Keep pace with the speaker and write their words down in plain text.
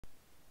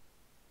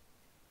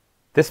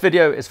This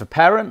video is for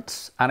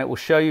parents and it will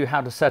show you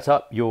how to set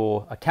up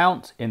your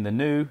account in the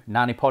new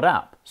NannyPod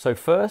app. So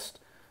first,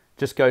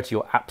 just go to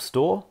your app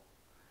store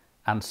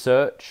and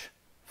search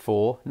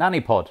for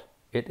NannyPod.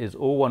 It is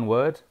all one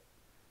word,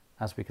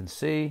 as we can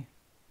see.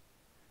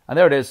 And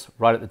there it is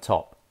right at the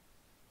top.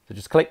 So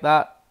just click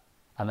that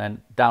and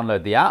then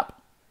download the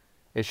app.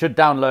 It should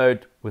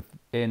download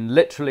within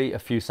literally a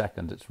few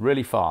seconds. It's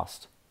really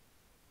fast.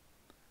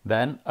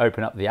 Then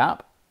open up the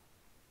app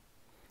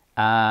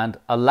and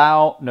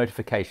allow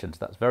notifications.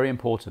 That's very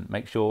important.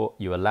 Make sure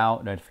you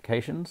allow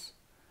notifications.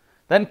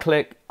 Then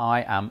click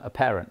I am a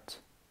parent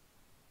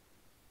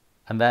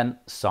and then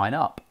sign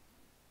up.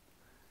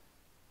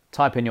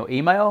 Type in your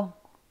email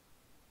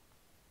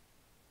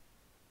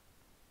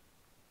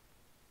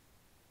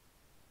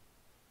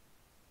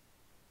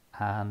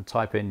and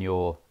type in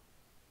your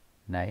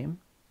name.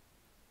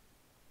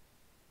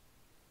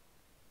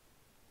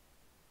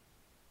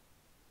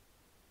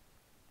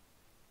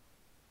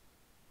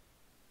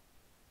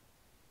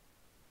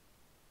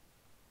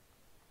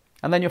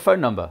 And then your phone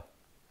number.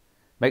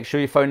 Make sure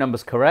your phone number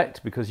is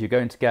correct because you're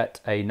going to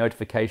get a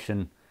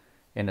notification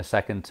in a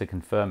second to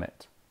confirm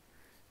it.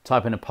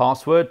 Type in a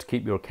password to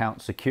keep your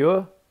account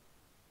secure.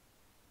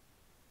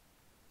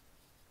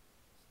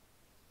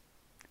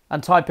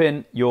 And type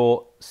in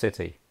your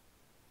city.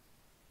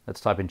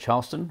 Let's type in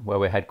Charleston, where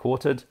we're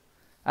headquartered,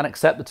 and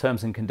accept the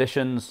terms and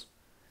conditions,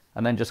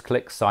 and then just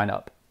click sign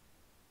up.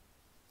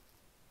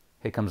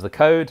 Here comes the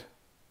code,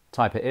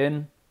 type it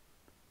in,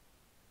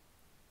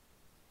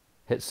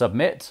 hit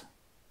submit,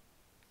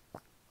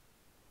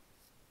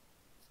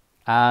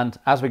 and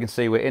as we can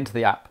see, we're into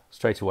the app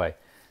straight away.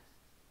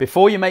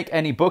 Before you make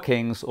any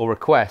bookings or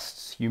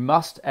requests, you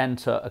must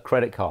enter a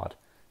credit card.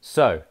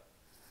 So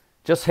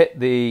just hit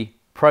the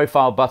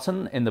profile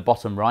button in the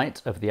bottom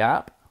right of the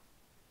app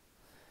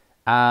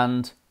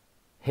and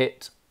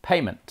hit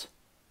payment.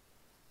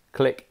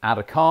 Click add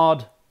a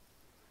card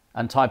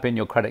and type in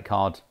your credit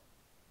card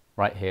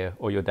right here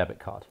or your debit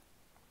card.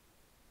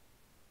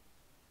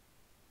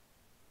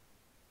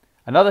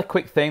 Another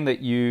quick thing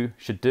that you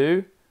should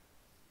do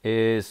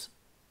is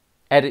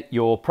edit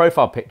your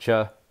profile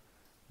picture,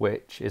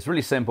 which is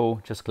really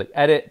simple. Just click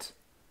edit,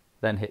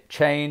 then hit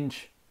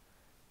change,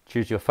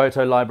 choose your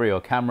photo library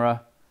or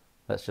camera.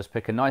 Let's just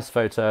pick a nice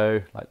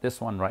photo like this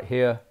one right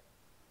here,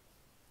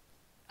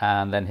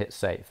 and then hit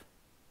save.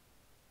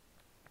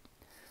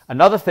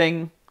 Another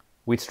thing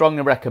we'd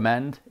strongly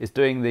recommend is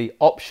doing the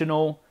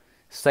optional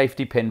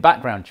safety pin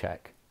background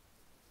check.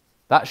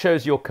 That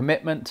shows your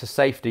commitment to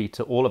safety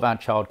to all of our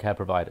childcare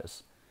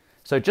providers.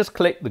 So just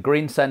click the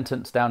green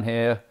sentence down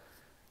here,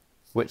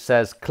 which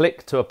says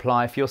click to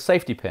apply for your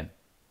safety pin.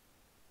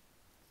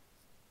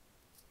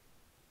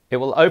 It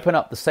will open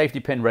up the safety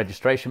pin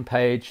registration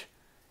page.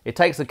 It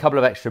takes a couple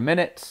of extra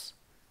minutes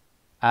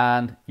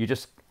and you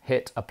just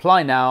hit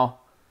apply now,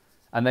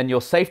 and then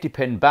your safety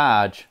pin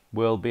badge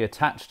will be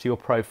attached to your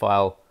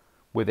profile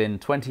within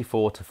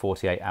 24 to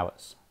 48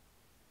 hours.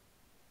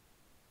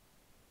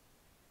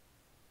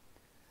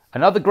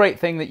 Another great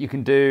thing that you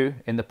can do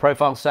in the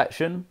profile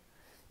section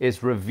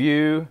is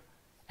review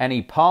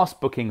any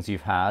past bookings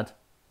you've had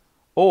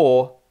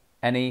or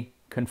any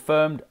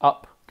confirmed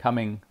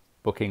upcoming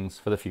bookings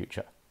for the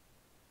future.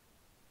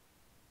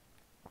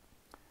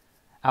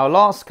 Our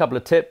last couple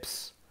of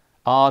tips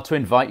are to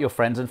invite your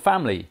friends and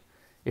family.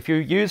 If you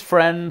use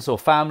friends or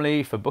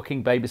family for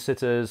booking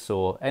babysitters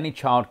or any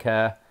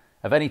childcare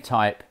of any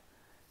type,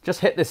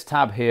 just hit this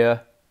tab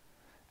here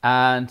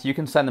and you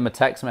can send them a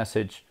text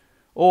message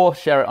or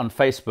share it on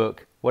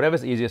Facebook,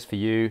 whatever's easiest for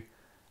you,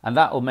 and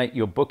that will make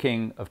your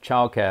booking of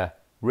childcare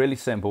really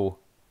simple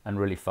and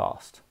really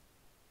fast.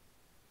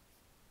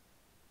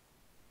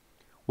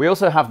 We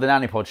also have the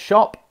NannyPod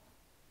shop,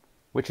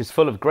 which is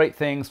full of great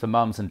things for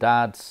mums and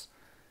dads,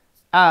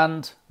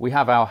 and we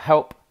have our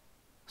help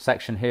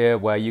section here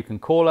where you can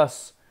call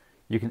us,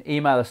 you can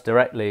email us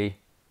directly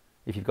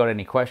if you've got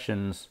any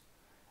questions,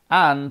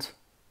 and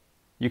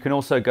you can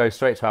also go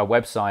straight to our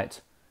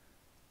website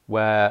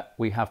where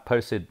we have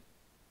posted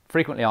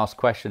frequently asked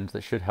questions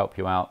that should help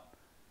you out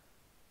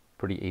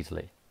pretty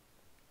easily.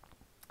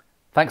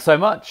 Thanks so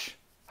much.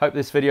 Hope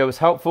this video was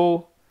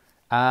helpful,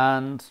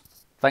 and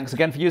thanks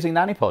again for using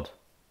NannyPod.